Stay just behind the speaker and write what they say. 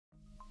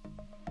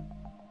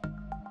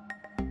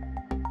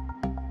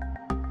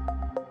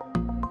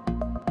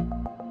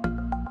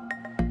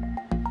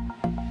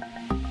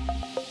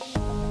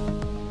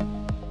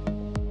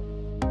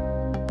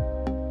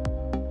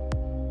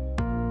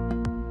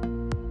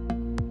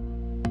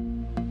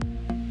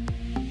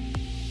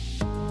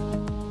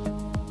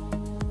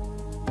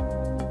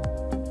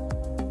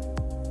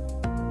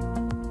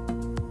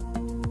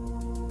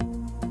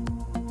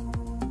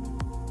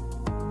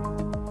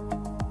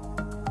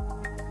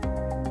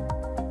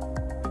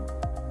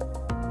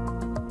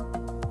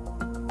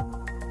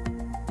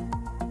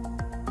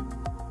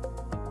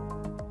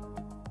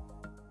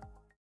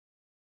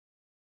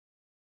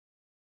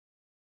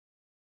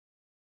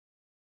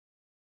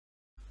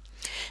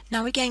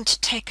Now we're going to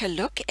take a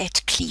look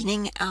at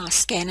cleaning our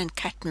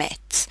ScanNCut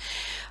mats.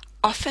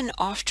 Often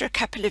after a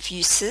couple of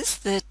uses,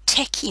 the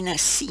tackiness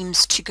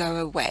seems to go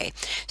away.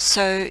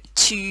 So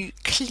to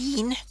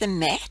clean the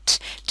mat,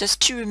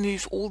 just to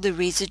remove all the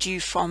residue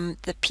from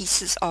the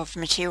pieces of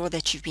material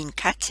that you've been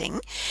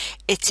cutting,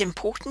 it's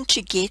important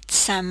to get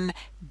some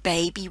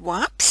baby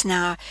wipes.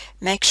 Now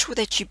make sure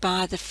that you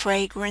buy the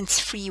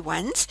fragrance-free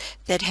ones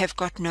that have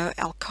got no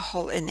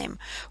alcohol in them.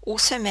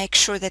 Also make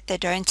sure that they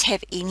don't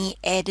have any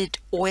added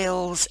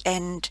oils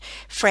and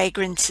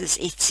fragrances,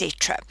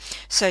 etc.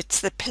 So it's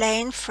the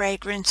plain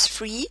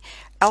fragrance-free,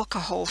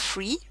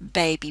 alcohol-free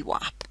baby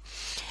wipe.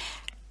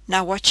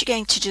 Now what you're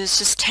going to do is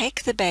just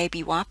take the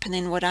baby wipe, and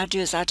then what I do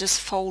is I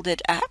just fold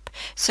it up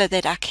so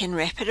that I can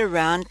wrap it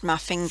around my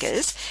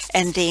fingers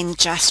and then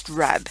just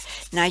rub.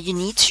 Now you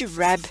need to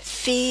rub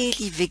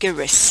fairly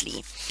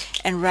vigorously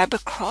and rub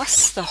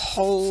across the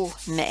whole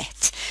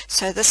mat.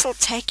 So this will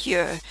take you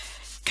a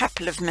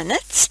couple of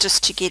minutes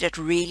just to get it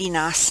really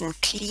nice and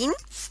clean.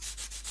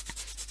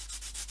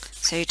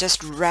 So you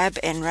just rub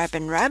and rub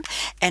and rub.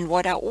 And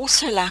what I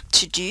also like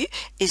to do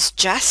is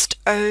just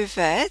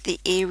over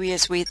the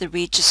areas where the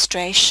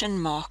registration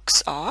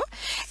marks are,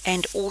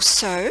 and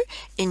also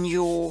in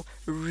your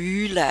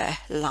ruler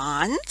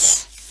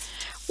lines,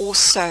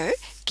 also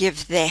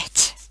give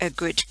that a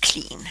good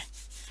clean.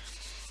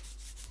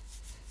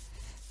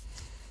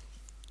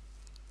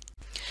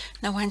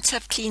 Now once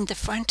I've cleaned the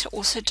front, I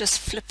also just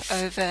flip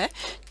over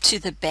to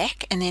the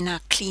back, and then I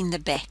clean the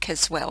back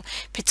as well,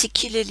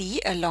 particularly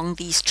along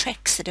these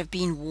tracks that have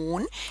been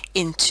worn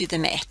into the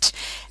mat.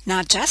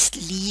 Now just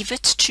leave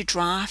it to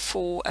dry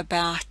for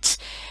about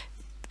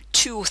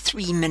 2 or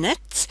 3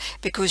 minutes,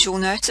 because you'll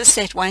notice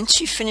that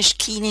once you finish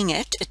cleaning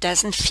it, it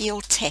doesn't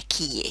feel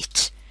tacky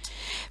yet.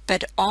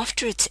 But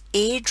after it's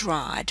air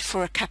dried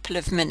for a couple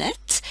of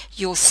minutes,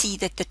 you'll see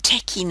that the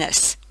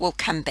tackiness will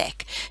come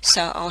back.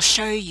 So I'll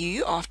show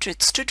you after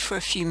it's stood for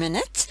a few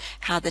minutes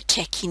how the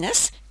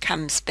tackiness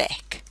comes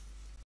back.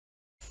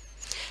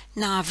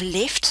 Now I've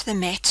left the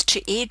mat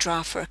to air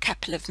dry for a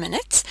couple of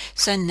minutes,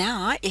 so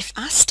now if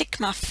I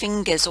stick my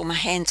fingers or my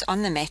hands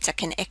on the mat, I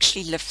can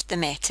actually lift the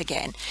mat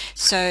again.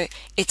 So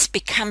it's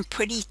become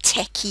pretty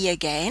tacky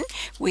again,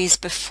 whereas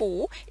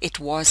before it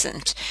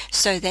wasn't.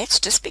 So that's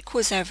just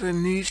because I've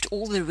removed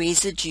all the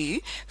residue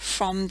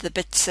from the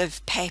bits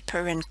of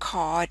paper and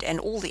card and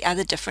all the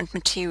other different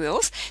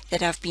materials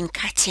that I've been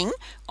cutting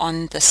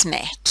on this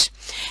mat.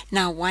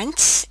 Now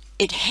once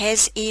it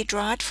has air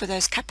dried for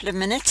those couple of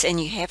minutes and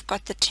you have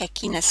got the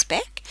tackiness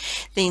back,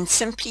 then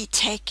simply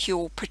take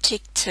your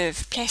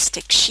protective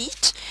plastic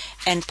sheet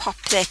and pop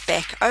that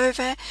back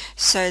over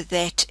so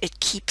that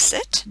it keeps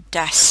it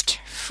dust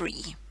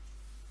free.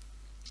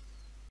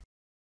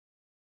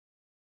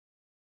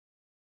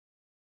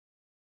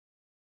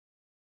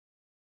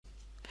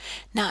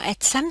 Now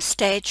at some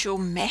stage your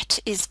mat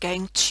is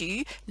going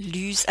to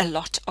lose a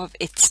lot of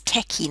its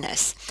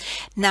tackiness.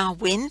 Now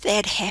when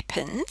that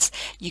happens,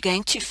 you're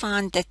going to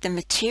find that the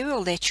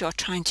material that you're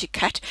trying to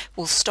cut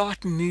will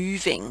start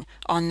moving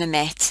on the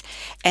mat,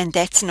 and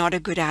that's not a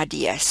good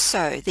idea.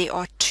 So there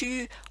are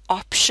two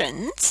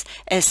options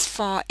as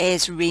far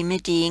as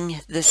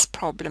remedying this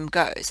problem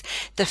goes.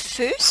 The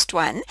first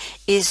one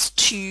is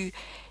to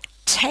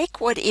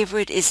take whatever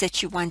it is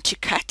that you want to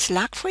cut.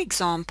 Like for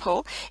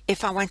example,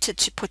 if I wanted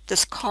to put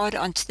this card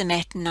onto the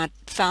mat and I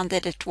found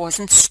that it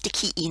wasn't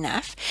sticky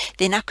enough,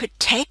 then I could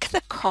take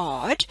the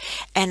card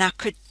and I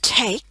could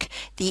take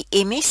the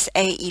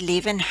MSA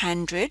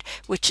 1100,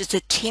 which is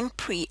a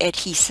temporary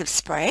adhesive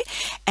spray,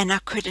 and I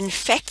could in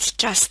fact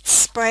just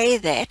spray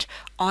that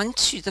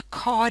onto the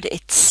card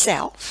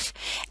itself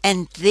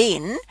and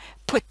then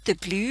put the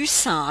glue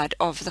side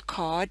of the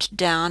card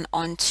down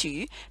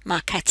onto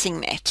my cutting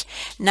mat.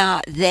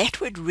 Now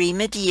that would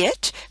remedy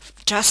it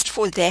just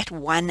for that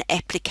one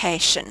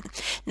application.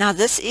 Now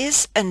this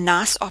is a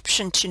nice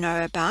option to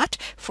know about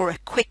for a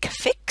quick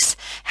fix.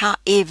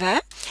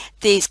 However,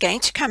 there's going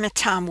to come a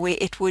time where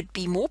it would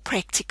be more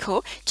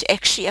practical to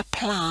actually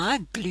apply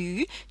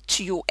glue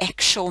to your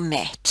actual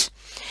mat.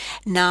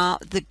 Now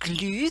the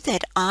glue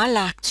that I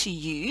like to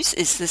use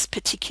is this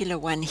particular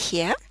one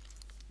here.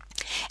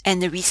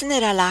 And the reason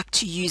that I like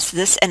to use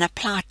this and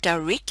apply it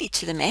directly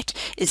to the mat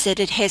is that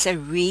it has a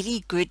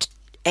really good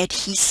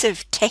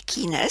adhesive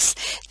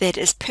tackiness that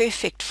is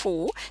perfect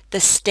for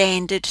the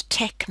standard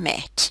tack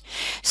mat.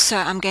 So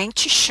I'm going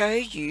to show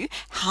you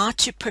how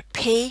to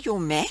prepare your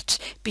mat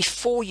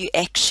before you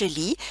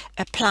actually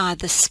apply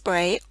the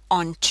spray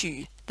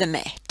onto the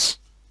mat.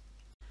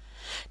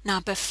 Now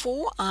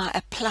before I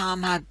apply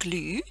my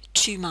glue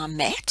to my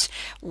mat,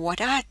 what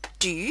I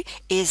do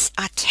is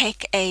I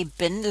take a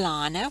bin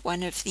liner,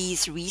 one of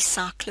these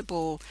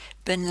recyclable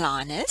bin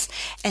liners,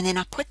 and then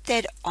I put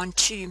that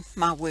onto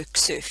my work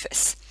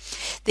surface.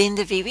 Then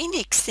the very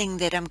next thing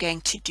that I'm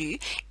going to do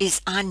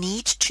is I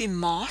need to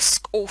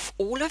mask off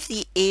all of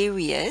the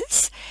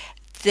areas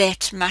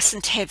that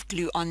mustn't have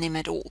glue on them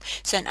at all.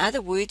 So in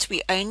other words,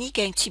 we're only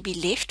going to be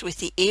left with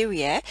the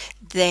area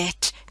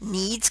that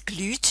needs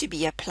glue to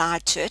be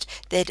applied to it,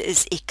 that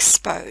is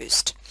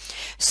exposed.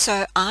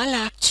 So I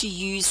like to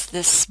use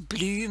this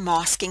blue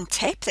masking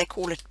tape. They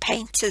call it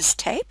painter's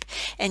tape,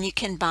 and you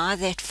can buy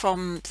that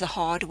from the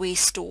hardware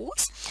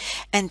stores.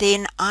 And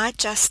then I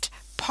just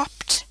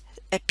popped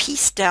a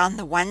piece down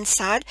the one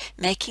side,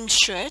 making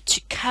sure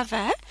to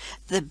cover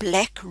the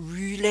black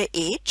ruler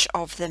edge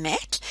of the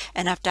mat,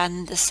 and I've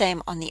done the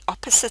same on the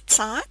opposite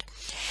side.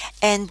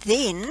 And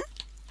then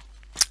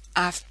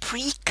I've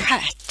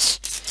pre-cut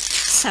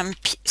some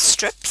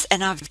strips,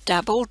 and I've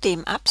doubled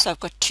them up, so I've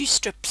got two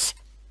strips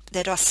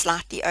that are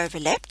slightly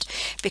overlapped,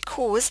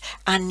 because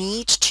I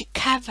need to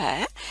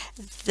cover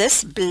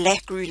this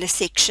black ruler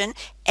section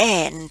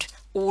and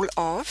all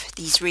of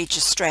these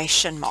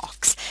registration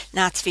marks.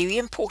 Now it's very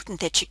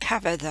important that you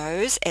cover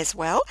those as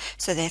well,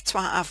 so that's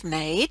why I've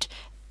made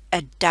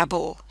a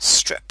double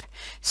strip.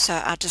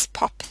 So I just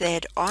pop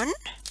that on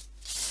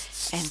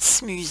and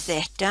smooth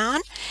that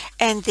down,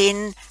 and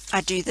then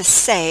I do the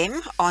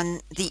same on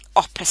the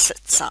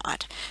opposite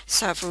side.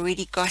 So I've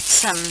already got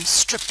some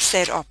strips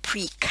that are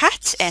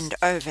pre-cut and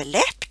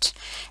overlapped,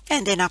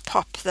 and then I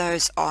pop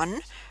those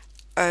on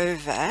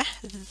over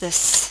this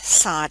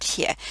side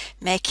here,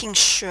 making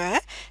sure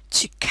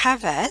to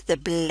cover the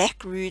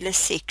black ruler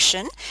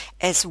section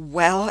as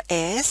well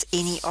as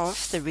any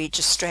of the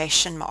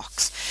registration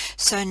marks.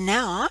 So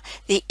now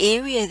the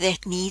area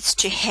that needs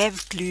to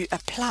have glue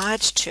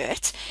applied to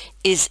it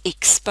is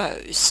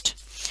exposed.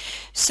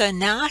 So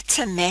now it's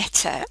a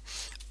matter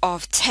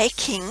of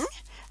taking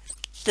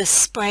the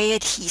spray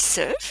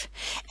adhesive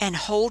and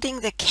holding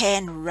the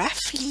can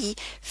roughly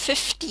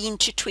 15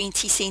 to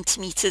 20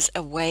 centimeters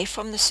away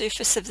from the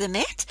surface of the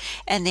mat,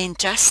 and then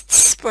just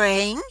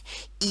spraying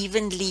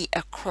evenly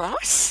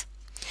across.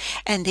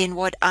 And then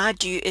what I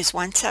do is,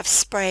 once I've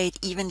sprayed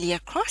evenly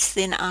across,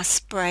 then I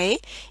spray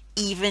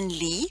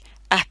evenly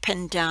up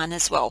and down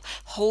as well,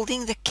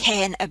 holding the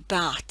can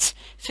about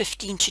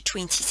 15 to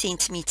 20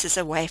 centimeters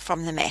away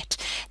from the mat.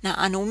 Now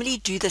I normally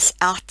do this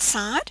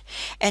outside,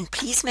 and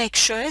please make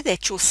sure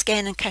that your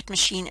ScanNCut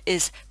machine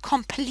is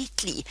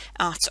completely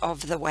out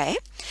of the way.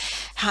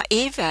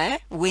 However,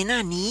 when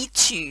I need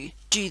to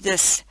do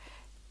this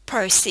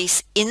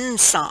process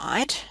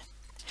inside,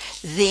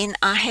 then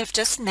I have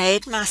just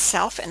made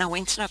myself, and I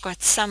went and I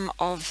got some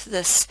of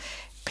this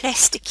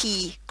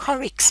plasticky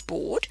Corex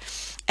board,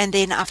 and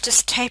then I've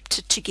just taped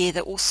it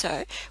together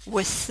also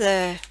with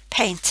the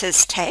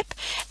painter's tape,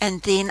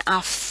 and then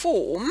I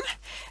form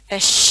a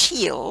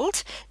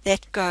shield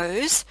that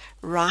goes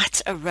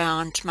right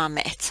around my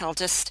mat. I'll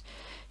just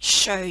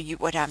show you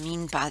what I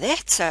mean by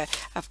that. So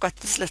I've got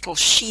this little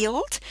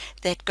shield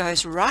that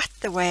goes right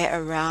the way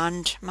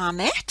around my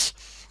mat,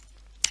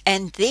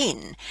 and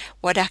then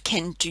what I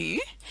can do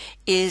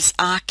is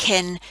I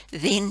can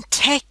then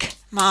take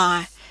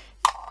my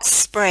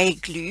spray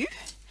glue,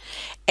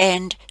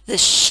 and the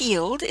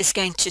shield is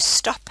going to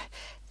stop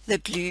the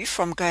glue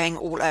from going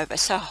all over.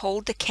 So I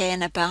hold the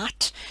can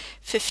about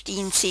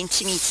 15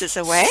 centimeters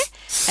away,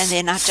 and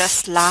then I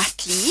just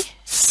lightly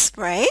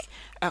spray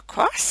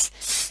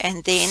across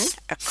and then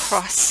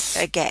across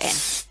again,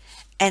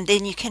 and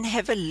then you can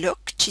have a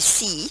look to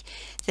see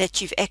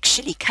that you've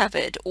actually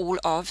covered all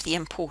of the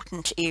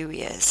important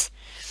areas.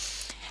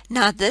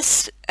 Now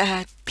this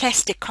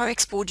plastic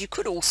Corex board, you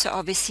could also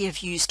obviously have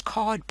used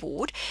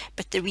cardboard,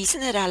 but the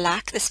reason that I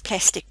like this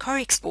plastic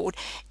Corex board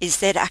is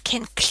that I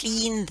can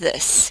clean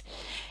this.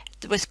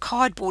 With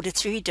cardboard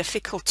it's very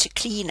difficult to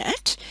clean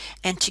it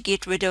and to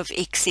get rid of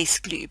excess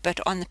glue, but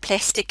on the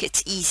plastic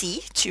it's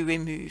easy to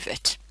remove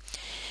it.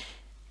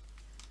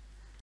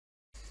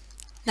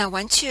 Now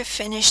once you have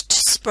finished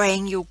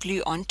spraying your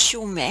glue onto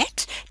your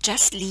mat,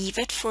 just leave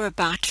it for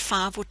about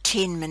 5 or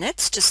 10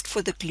 minutes just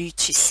for the glue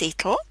to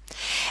settle,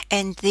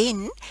 and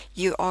then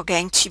you are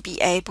going to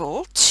be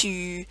able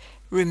to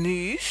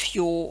remove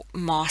your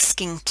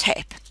masking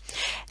tape.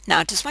 Now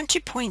I just want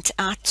to point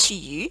out to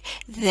you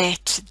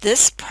that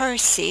this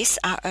process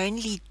I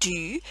only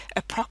do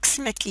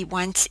approximately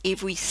once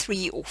every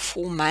 3 or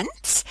 4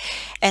 months,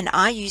 and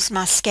I use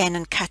my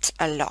ScanNCut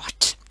a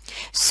lot.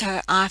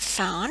 So I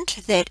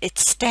found that it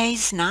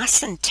stays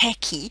nice and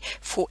tacky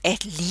for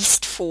at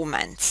least 4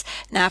 months.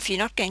 Now if you're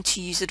not going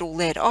to use it all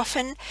that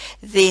often,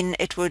 then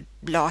it would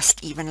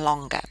last even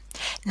longer.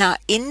 Now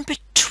in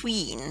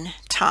between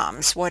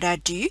times, what I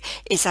do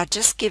is I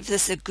just give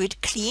this a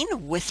good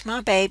clean with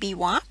my baby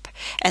wipe,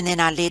 and then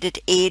I let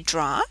it air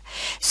dry.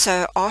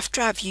 So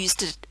after I've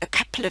used it a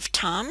couple of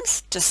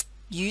times, just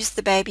use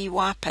the baby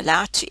wipe,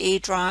 allow it to air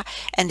dry,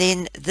 and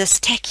then this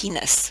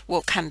tackiness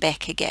will come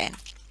back again.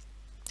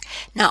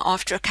 Now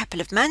after a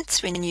couple of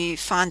months, when you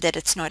find that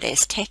it's not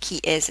as tacky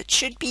as it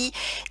should be,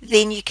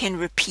 then you can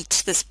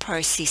repeat this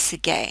process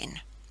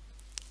again.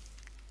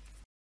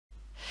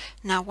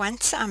 Now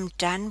once I'm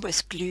done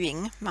with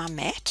gluing my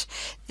mat,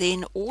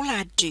 then all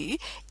I do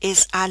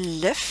is I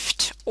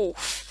lift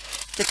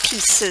off the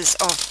pieces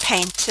of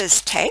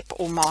painter's tape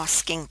or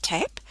masking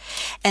tape.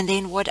 And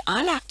then what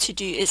I like to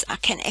do is I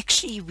can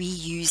actually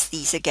reuse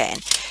these again.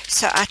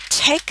 So I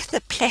take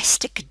the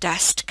plastic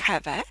dust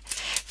cover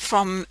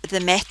from the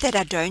mat that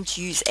I don't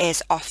use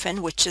as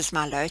often, which is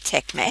my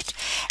low-tack mat,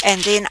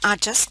 and then I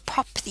just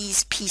pop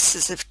these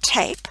pieces of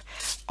tape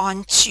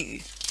onto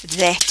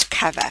that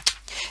cover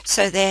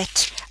so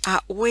that I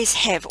always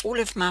have all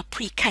of my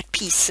pre-cut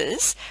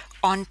pieces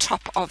on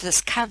top of this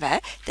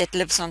cover that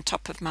lives on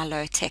top of my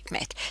low-tack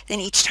mat. Then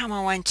each time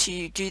I want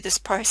to do this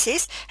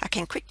process, I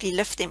can quickly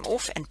lift them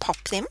off and pop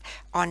them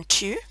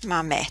onto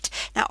my mat.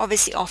 Now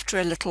obviously after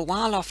a little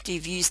while, after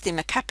you've used them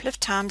a couple of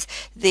times,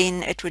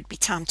 then it would be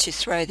time to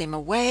throw them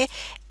away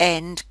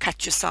and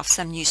cut yourself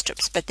some new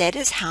strips. But that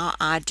is how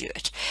I do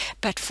it.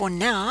 But for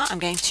now, I'm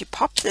going to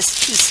pop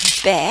this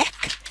piece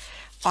back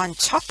on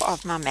top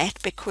of my mat,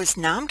 because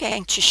now I'm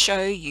going to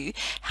show you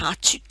how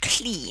to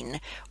clean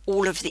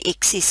all of the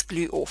excess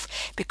glue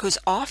off. Because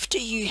after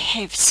you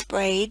have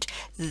sprayed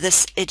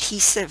this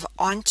adhesive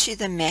onto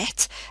the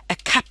mat a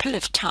couple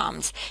of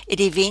times, it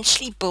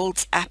eventually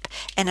builds up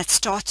and it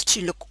starts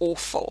to look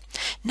awful.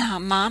 Now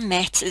my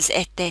mat is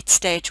at that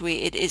stage where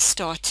it is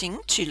starting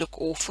to look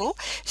awful,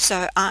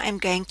 so I am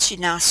going to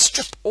now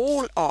strip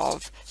all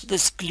of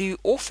this glue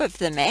off of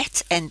the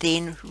mat and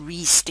then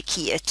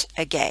re-sticky it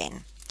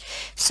again.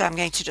 So I'm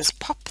going to just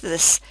pop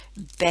this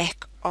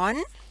back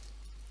on,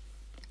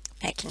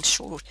 making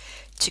sure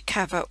to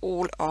cover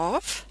all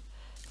of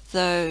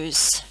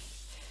those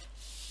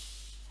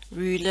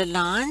ruler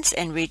lines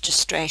and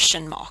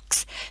registration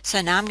marks.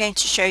 So now I'm going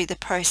to show you the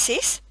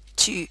process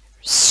to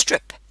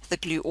strip the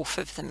glue off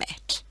of the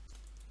mat.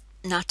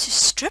 Now to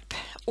strip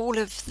all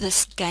of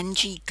this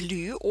gungy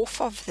glue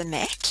off of the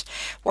mat,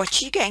 what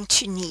you're going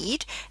to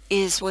need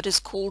is what is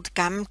called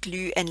gum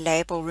glue and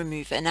label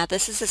remover. Now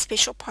this is a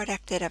special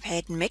product that I've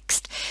had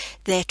mixed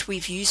that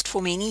we've used for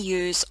many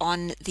years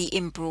on the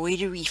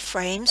embroidery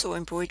frames or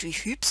embroidery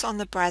hoops on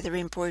the Brother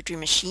embroidery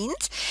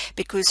machines,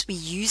 because we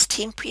use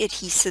temporary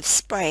adhesive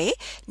spray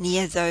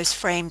near those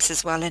frames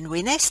as well, and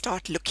when they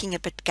start looking a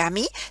bit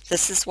gummy,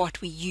 this is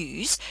what we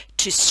use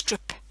to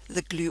strip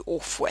the glue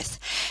off with.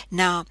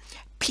 Now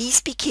please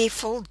be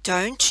careful,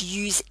 don't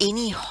use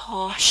any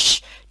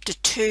harsh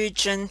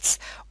detergents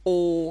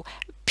or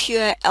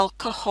pure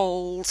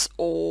alcohols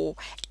or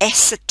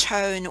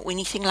acetone or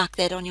anything like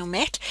that on your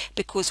mat,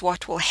 because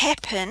what will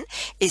happen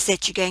is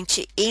that you're going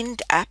to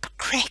end up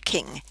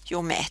cracking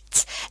your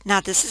mats.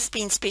 Now this has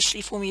been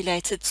specially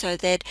formulated so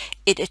that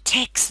it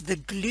attacks the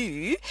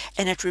glue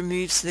and it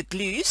removes the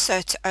glue, so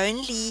it's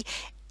only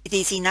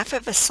there's enough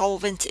of a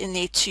solvent in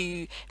there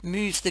to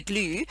move the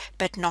glue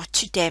but not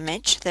to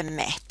damage the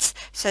mats.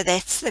 So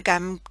that's the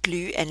gum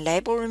glue and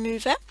label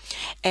remover,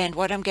 and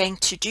what I'm going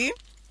to do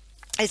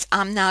is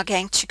I'm now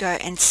going to go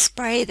and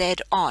spray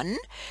that on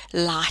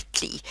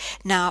lightly.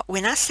 Now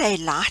when I say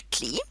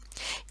lightly,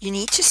 you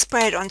need to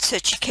spray it on so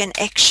that you can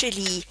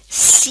actually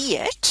see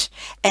it,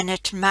 and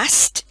it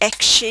must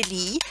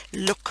actually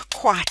look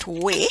quite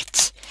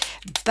wet,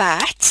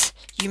 but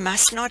you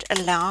must not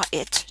allow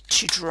it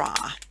to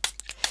dry.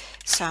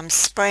 So I'm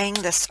spraying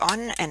this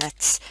on, and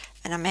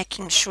I'm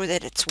making sure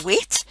that it's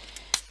wet.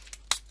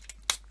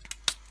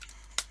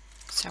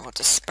 So we'll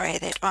just spray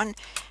that on.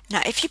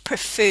 Now if you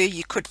prefer,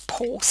 you could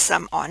pour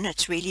some on,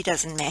 it really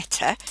doesn't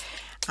matter.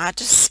 I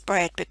just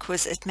spray it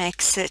because it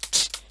makes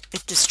it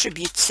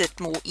distributes it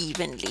more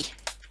evenly.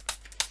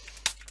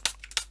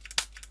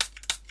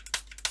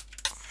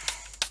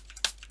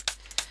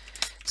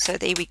 So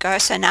there we go.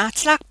 So now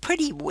it's like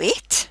pretty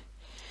wet.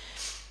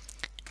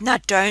 Now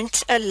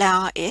don't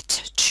allow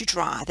it to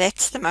dry.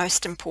 That's the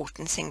most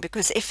important thing,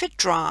 because if it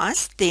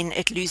dries, then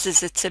it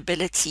loses its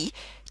ability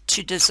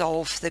to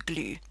dissolve the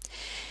glue.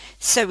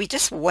 So we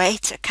just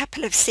wait a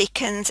couple of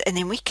seconds and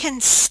then we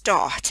can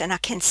start, and I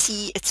can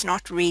see it's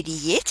not ready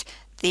yet.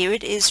 There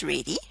it is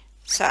ready.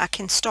 So I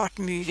can start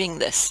moving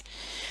this.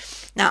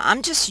 Now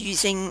I'm just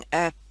using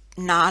a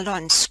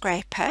nylon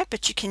scraper,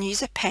 but you can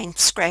use a paint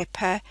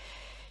scraper.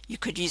 You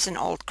could use an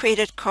old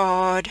credit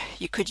card.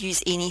 You could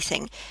use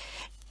anything.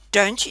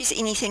 Don't use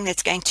anything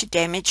that's going to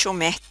damage your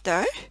mat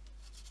though.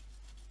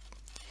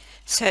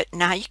 So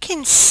now you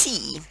can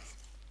see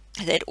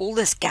that all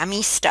this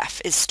gummy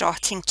stuff is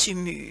starting to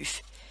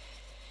move.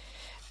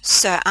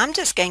 So I'm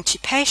just going to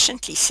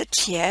patiently sit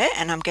here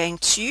and I'm going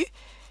to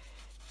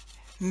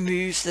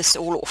move this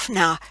all off.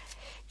 Now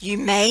you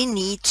may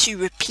need to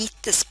repeat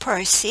this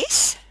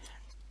process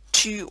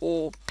 2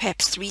 or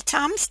perhaps 3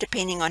 times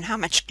depending on how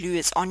much glue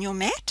is on your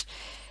mat,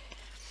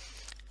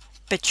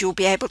 but you'll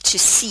be able to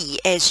see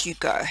as you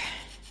go.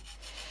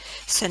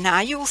 So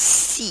now you'll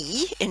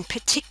see in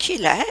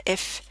particular,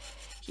 if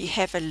you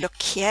have a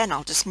look here, and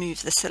I'll just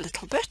move this a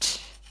little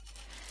bit.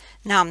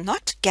 Now I'm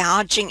not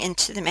gouging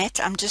into the mat,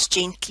 I'm just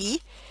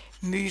gently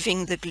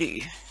moving the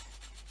glue.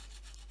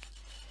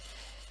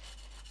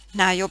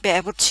 Now you'll be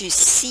able to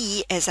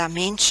see, as I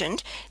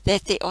mentioned,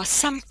 that there are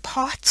some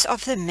parts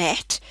of the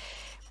mat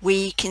where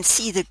you can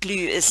see the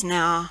glue is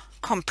now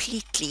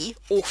completely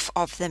off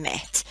of the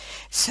mat.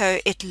 So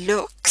it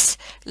looks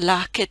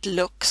like it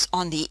looks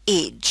on the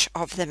edge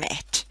of the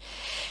mat.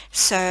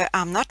 So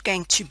I'm not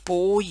going to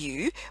bore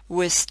you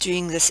with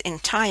doing this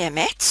entire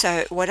mat.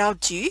 So what I'll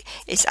do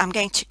is I'm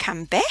going to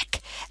come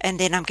back and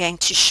then I'm going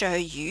to show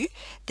you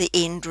the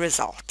end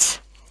result.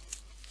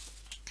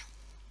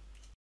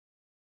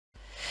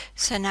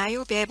 So now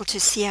you'll be able to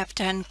see I've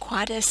done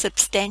quite a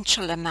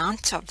substantial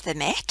amount of the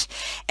mat,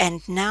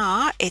 and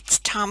now it's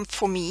time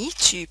for me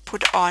to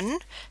put on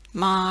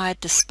my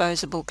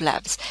disposable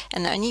gloves.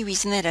 And the only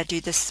reason that I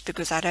do this is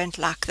because I don't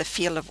like the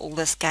feel of all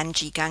this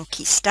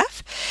gunky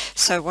stuff.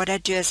 So what I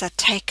do is I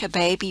take a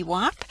baby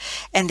wipe,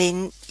 and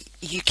then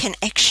you can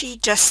actually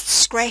just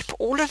scrape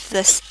all of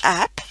this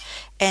up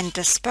and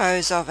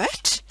dispose of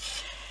it.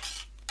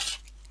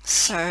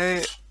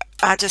 So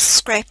I just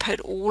scrape it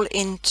all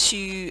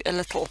into a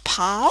little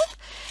pile,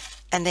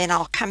 and then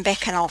I'll come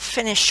back and I'll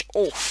finish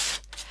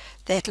off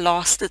that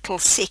last little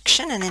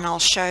section, and then I'll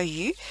show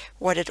you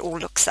what it all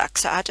looks like.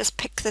 So I just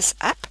pick this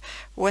up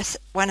with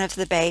one of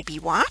the baby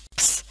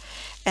wipes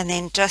and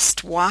then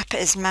just wipe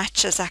as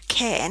much as I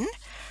can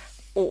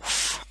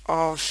off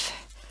of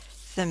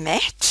the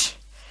mat.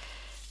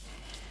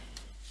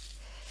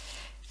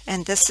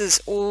 And this is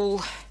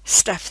all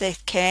stuff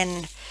that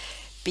can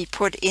be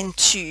put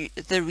into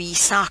the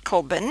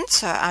recycle bin,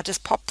 so I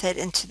just pop that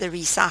into the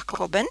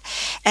recycle bin,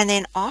 and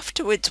then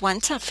afterwards,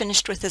 once I've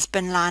finished with this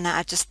bin liner,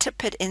 I just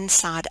tip it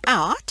inside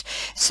out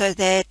so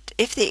that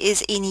if there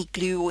is any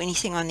glue or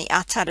anything on the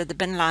outside of the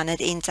bin liner,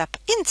 it ends up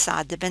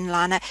inside the bin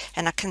liner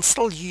and I can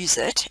still use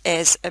it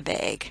as a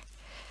bag.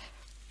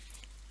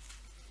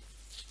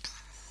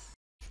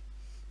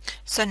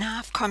 So now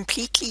I've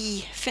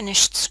completely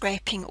finished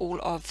scraping all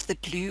of the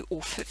glue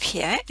off of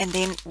here, and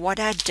then what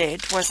I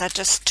did was I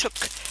just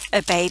took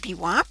a baby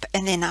wipe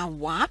and then I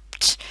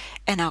wiped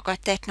and I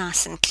got that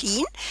nice and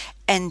clean,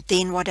 and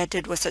then what I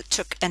did was I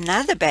took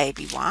another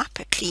baby wipe,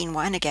 a clean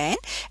one again,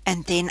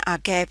 and then I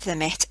gave the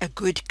mat a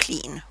good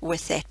clean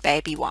with that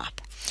baby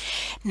wipe.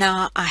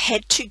 Now I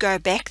had to go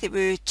back. There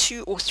were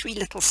 2 or 3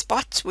 little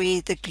spots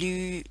where the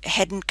glue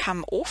hadn't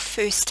come off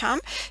first time,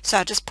 so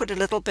I just put a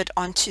little bit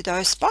onto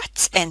those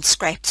spots and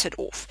scraped it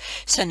off.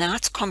 So now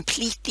it's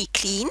completely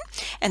clean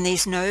and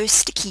there's no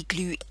sticky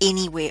glue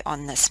anywhere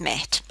on this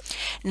mat.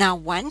 Now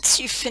once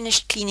you've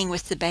finished cleaning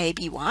with the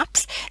baby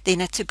wipes,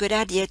 then it's a good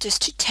idea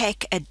just to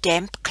take a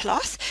damp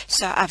cloth.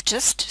 So I've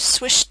just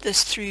swished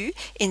this through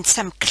in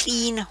some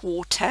clean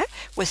water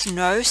with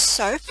no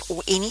soap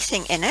or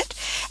anything in it,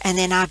 and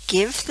then I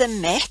give the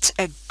mat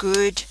a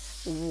good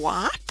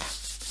wipe.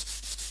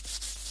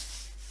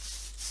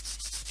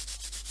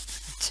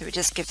 So we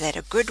just give that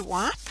a good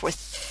wipe with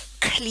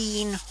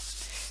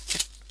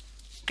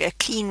a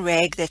clean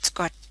rag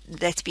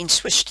that's been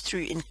swished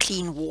through in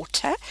clean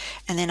water,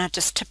 and then I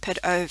just tip it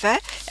over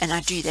and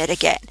I do that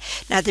again.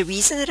 Now the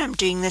reason that I'm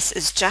doing this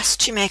is just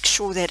to make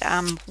sure that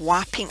I'm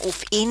wiping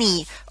off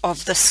any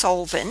of the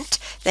solvent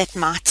that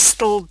might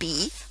still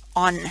be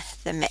on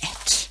the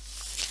mat.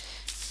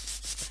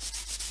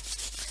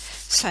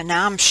 So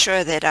now I'm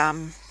sure that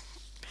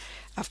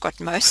I've got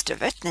most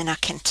of it, then I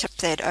can tip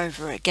that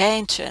over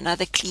again to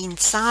another clean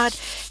side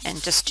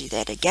and just do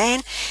that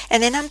again,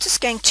 and then I'm just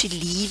going to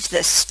leave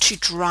this to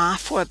dry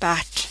for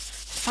about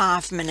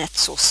 5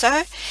 minutes or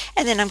so,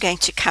 and then I'm going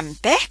to come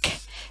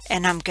back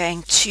and I'm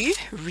going to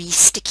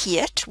re-sticky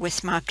it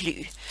with my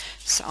glue.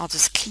 So I'll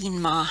just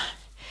clean my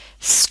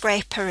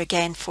scraper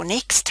again for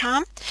next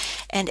time,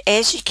 and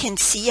as you can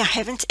see I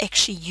haven't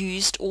actually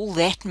used all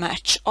that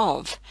much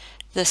of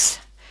this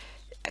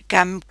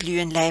gum glue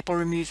and label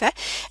remover,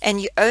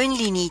 and you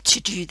only need to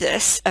do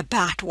this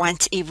about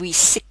once every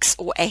 6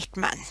 or 8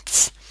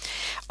 months.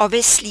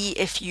 Obviously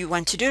if you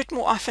want to do it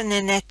more often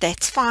than that,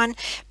 that's fine,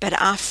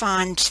 but I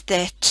find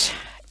that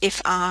if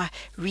I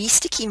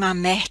re-sticky my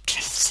mat,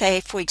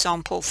 say for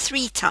example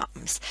 3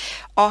 times,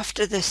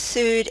 after the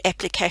 3rd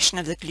application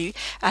of the glue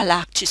I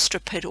like to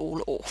strip it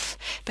all off.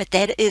 But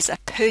that is a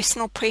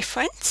personal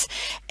preference,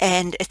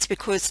 and it's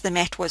because the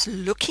mat was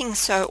looking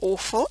so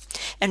awful,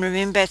 and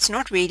remember it's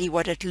not really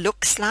what it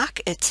looks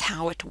like, it's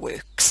how it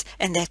works,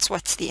 and that's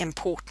what's the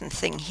important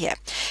thing here.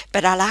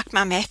 But I like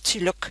my mat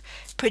to look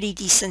pretty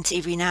decent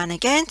every now and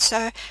again,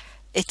 so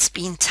it's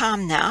been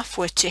time now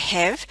for it to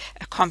have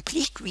a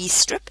complete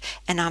restrip,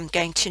 and I'm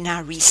going to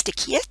now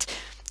re-sticky it,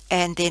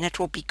 and then it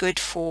will be good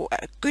for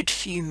a good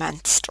few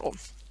months still.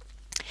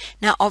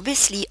 Now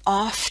obviously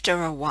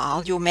after a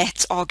while your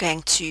mats are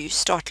going to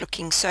start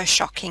looking so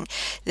shocking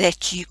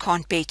that you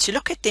can't bear to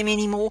look at them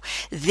anymore.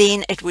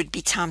 Then it would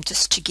be time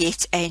just to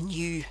get a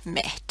new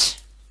mat.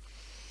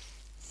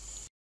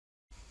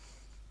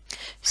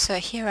 So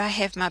here I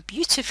have my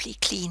beautifully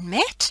clean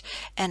mat,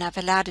 and I've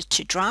allowed it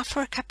to dry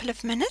for a couple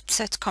of minutes,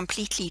 so it's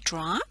completely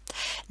dry.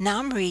 Now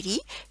I'm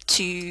ready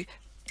to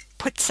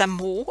put some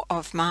more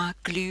of my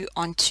glue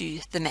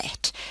onto the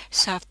mat.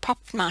 So I've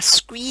popped my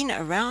screen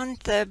around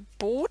the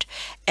board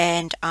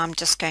and I'm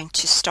just going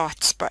to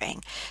start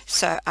spraying.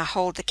 So I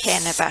hold the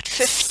can about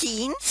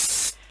 15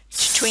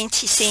 to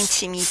 20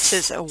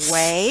 centimeters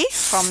away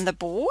from the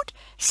board,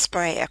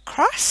 spray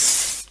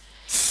across,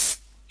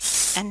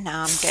 And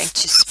now I'm going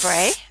to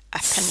spray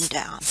up and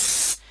down.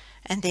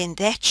 And then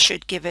that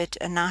should give it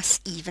a nice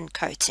even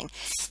coating.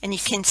 And you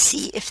can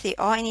see if there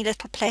are any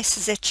little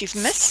places that you've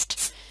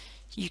missed,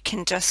 you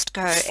can just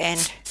go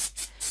and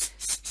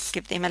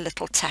give them a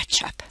little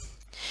touch up.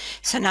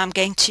 So now I'm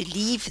going to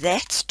leave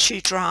that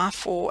to dry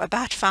for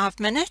about 5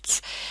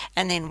 minutes,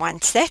 and then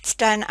once that's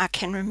done I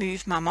can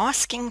remove my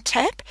masking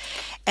tape,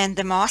 and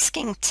the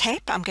masking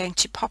tape I'm going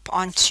to pop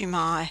onto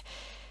my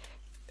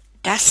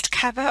dust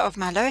cover of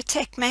my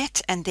low-tack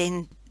mat, and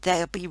then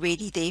they'll be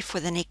ready there for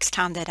the next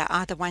time that I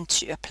either want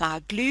to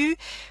apply glue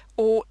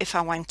or if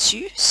I want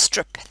to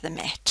strip the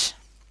mat.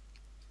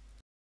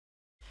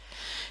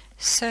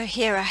 So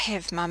here I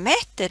have my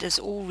mat that is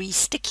all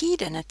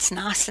re-stickied and it's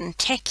nice and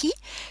tacky,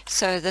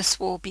 so this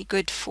will be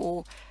good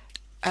for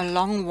a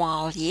long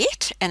while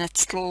yet, and it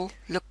still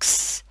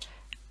looks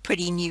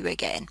pretty new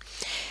again.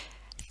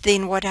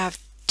 Then what I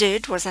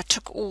did was I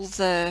took all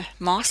the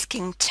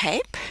masking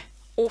tape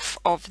off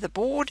of the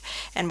board,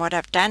 and what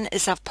I've done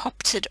is I've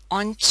popped it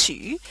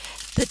onto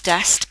the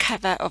dust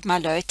cover of my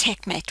low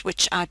tack mat,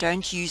 which I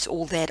don't use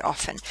all that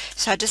often,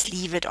 so I just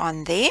leave it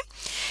on there,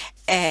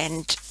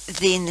 and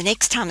then the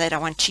next time that I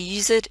want to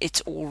use it,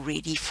 it's all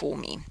ready for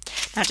me.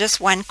 Now just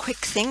one quick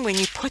thing, when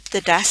you put the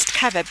dust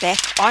cover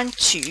back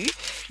onto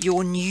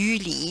your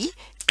newly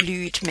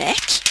glued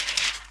mat,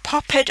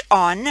 pop it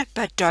on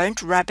but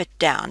don't rub it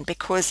down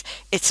because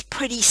it's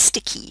pretty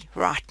sticky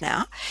right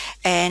now,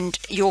 and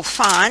you'll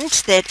find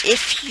that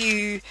if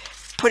you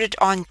put it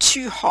on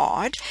too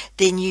hard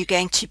then you're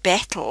going to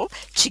battle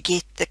to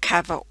get the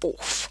cover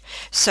off.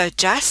 So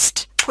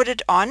just put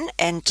it on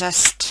and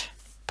just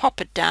pop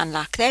it down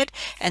like that,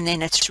 and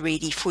then it's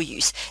ready for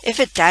use. If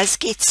it does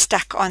get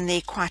stuck on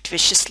there quite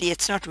viciously,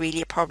 it's not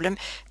really a problem.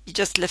 You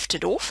just lift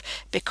it off,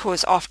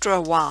 because after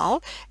a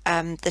while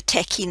the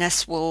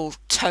tackiness will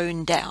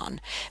tone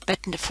down. But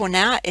for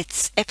now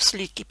it's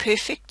absolutely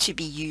perfect to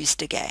be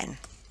used again.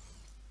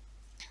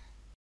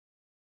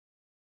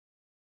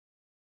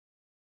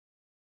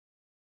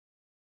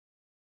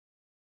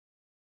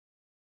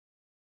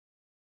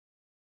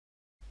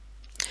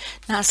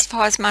 Now as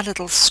far as my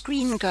little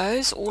screen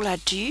goes, all I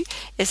do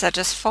is I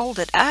just fold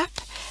it up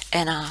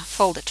and I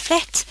fold it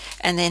flat,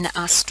 and then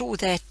I store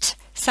that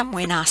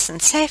somewhere nice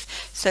and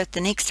safe so that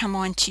the next time I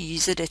want to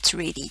use it, it's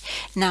ready.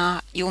 Now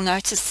you'll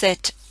notice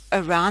that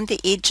around the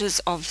edges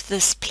of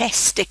this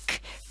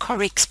plastic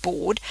Corex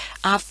board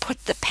I've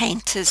put the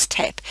painter's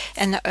tape,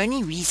 and the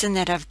only reason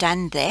that I've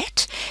done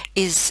that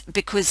is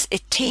because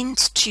it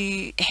tends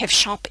to have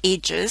sharp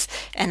edges,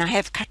 and I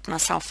have cut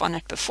myself on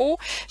it before,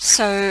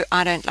 so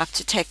I don't like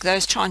to take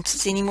those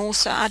chances anymore.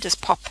 So I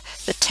just pop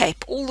the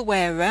tape all the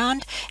way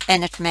around,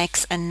 and it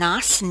makes a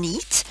nice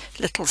neat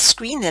little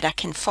screen that I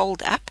can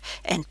fold up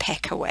and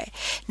pack away.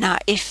 Now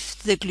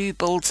if the glue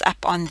builds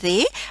up on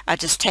there, I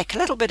just take a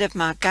little bit of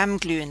my gum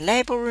glue and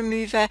label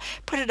remover,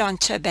 put it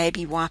onto a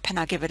baby wipe, and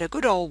I give it a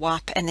good old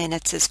wipe, and then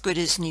it's as good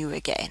as new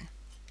again.